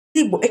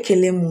Igbo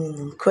ekele m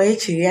unu nke onye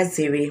chiri ya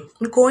zere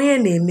nke onye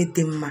na-eme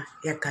dị mma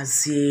ya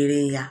gaziere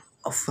ya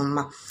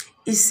ọfụma.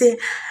 Ise,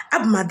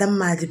 abụ m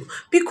Adamma Adịbụ.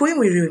 Biko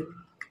enwere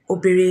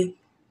obere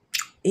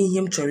ihe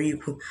m chọrọ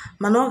ikwu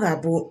mana ọ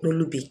ga-abụ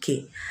n'olu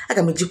bekee.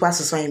 Aga m ejikwa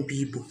asụsụ anyị bụ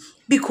Igbo.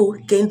 Biko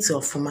gee ntị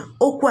ọfụma.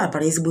 Okwu a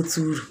bara ezigbote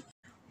uru.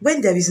 When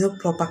there is no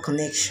proper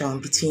connection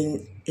between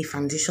a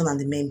foundation and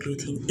the main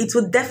building, it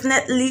will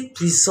definitely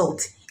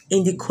result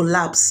in the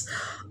collapse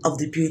of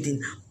the building,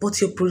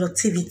 but your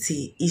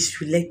productivity is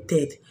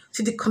related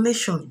to the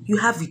connection you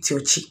have with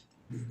your chi.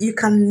 You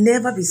can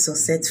never be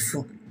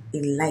successful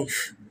in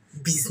life,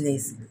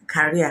 business,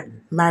 career,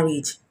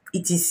 marriage,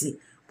 etc.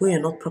 when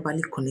you're not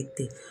properly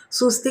connected.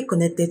 So stay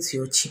connected to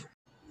your chi.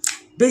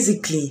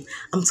 Basically,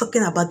 I'm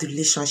talking about the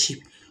relationship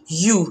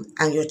you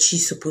and your chi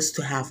supposed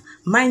to have.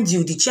 Mind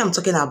you, the chi I'm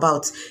talking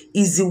about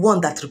is the one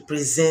that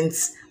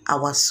represents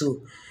our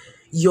soul,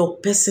 your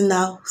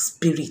personal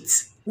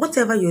spirit.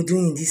 Whatever you're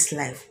doing in this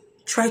life,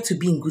 try to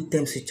be in good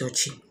terms with your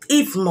chi.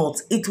 If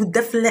not, it will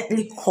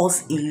definitely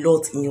cause a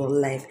lot in your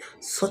life,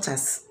 such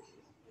as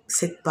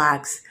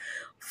setbacks,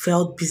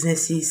 failed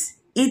businesses,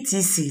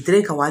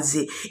 etc.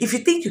 If you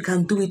think you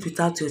can do it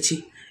without your chi,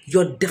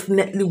 you're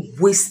definitely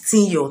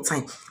wasting your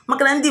time.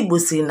 Maka na ndị Igbo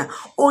sịrị na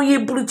onye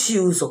buru chi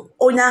ụzọ,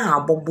 onye ahụ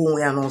agbagbu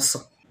onwe ya n'ọsọ.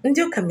 Ndị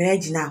ụka mere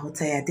ji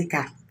na-ahụta ya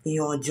dịka ihe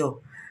ọjọọ,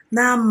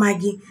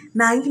 na-amaghị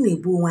na anyị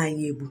na-egbu onwe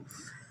anyị egbu.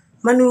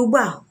 Mana ugbu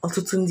a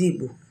ọtụtụ ndị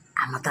Igbo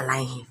amatala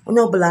ihe. Onye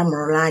ọbụla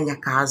mụrụla anya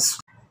ka azụ.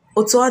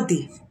 Otu ọ dị,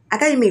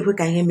 agaghị m ekwe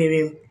ka ihe mere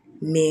m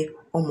mee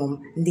ụmụ m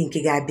ndị nke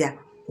ga-abịa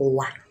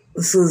ụwa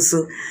nso nso.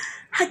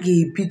 Ha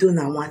ga-ebido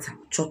na nwata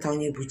chọta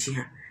onye bụ chi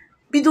ha.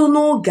 Bido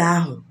n'oge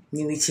ahụ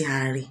nyewe chi ha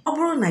nri. Ọ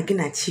bụrụ na gị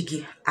na chi gị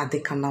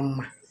adịka na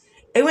mma,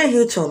 enweghị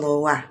ịchọ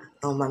n'ụwa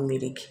na ọma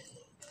mmiri gị,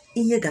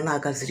 ihe ga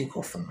na-agaziri gị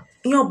ọfụma.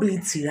 Ihe ọ bụla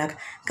itiri aka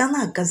ga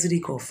na-agaziri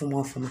gị ọfụma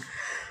ọfụma.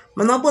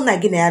 Mana ọ bụrụ na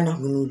gị na ya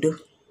nọghị n'udo,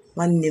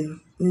 nwanne m,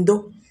 ndo,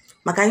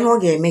 maka ihe ọ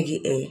ga-eme gị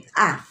ị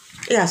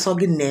ga-asọ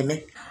gị na-eme.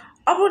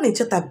 Ọ bụrụ na ị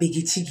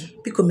chọtabeghị chi gị,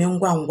 biko mee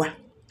ngwa ngwa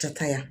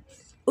chọta ya.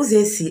 Ụzọ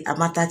esi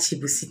amata chi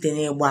bụ site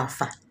n'ịgba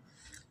afa.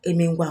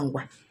 Eme ngwa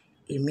ngwa,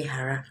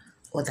 emeghara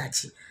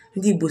ọdachi.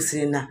 Ndị Igbo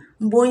sịrị na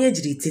mgbe onye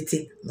jiri tete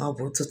na ọ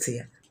bụ ụtụtụ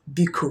ya.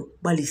 Biko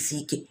gbalịsie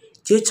ike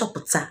jee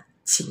chọpụta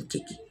chi nke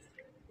gị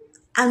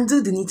and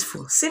do the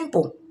needful.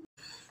 Simple.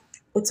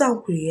 Otu a m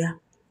kwuru ya,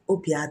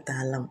 obi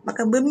adaala m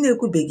maka mgbe m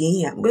na-ekwubeghị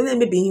ihe a, mgbe m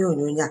na-emebeghị ihe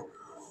onyonyo a,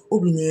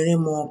 obi na-ere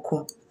m ọkụ.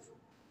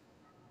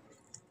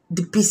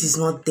 The peace is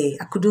not there.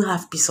 I couldn't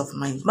have peace of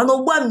mind. Mana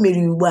ugbu a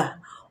mmeri ugbu a,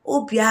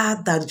 obi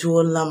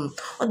adajụọla m.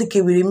 Ọ dị ka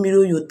ewere mmiri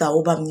oyi ụtọ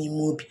ụba m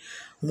n'ime obi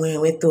nwee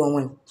nweta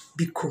onwe m.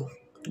 Biko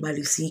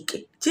gbalịsie ike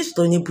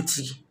chịchọta onye bụ chi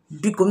gị.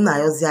 Biko m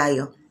na-ayọzi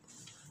ayọ.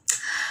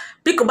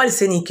 Biko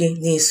gbalịsie n'ike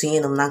na-esonye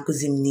m na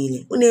nkụzi m niile.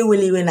 Unu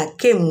ewela iwe na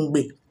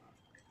kemgbe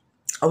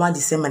ọnwa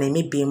Disemba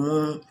na-emebi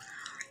m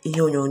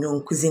ihe onyonyo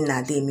nkụzi m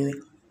na-ada emewe.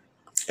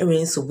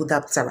 Enwere nsogbu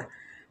dapụtara.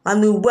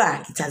 Mana ugbu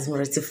a it has been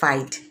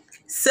rectified.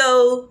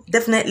 So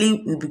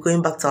definitely we'll be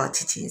going back to our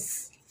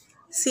teachings.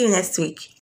 See you next week.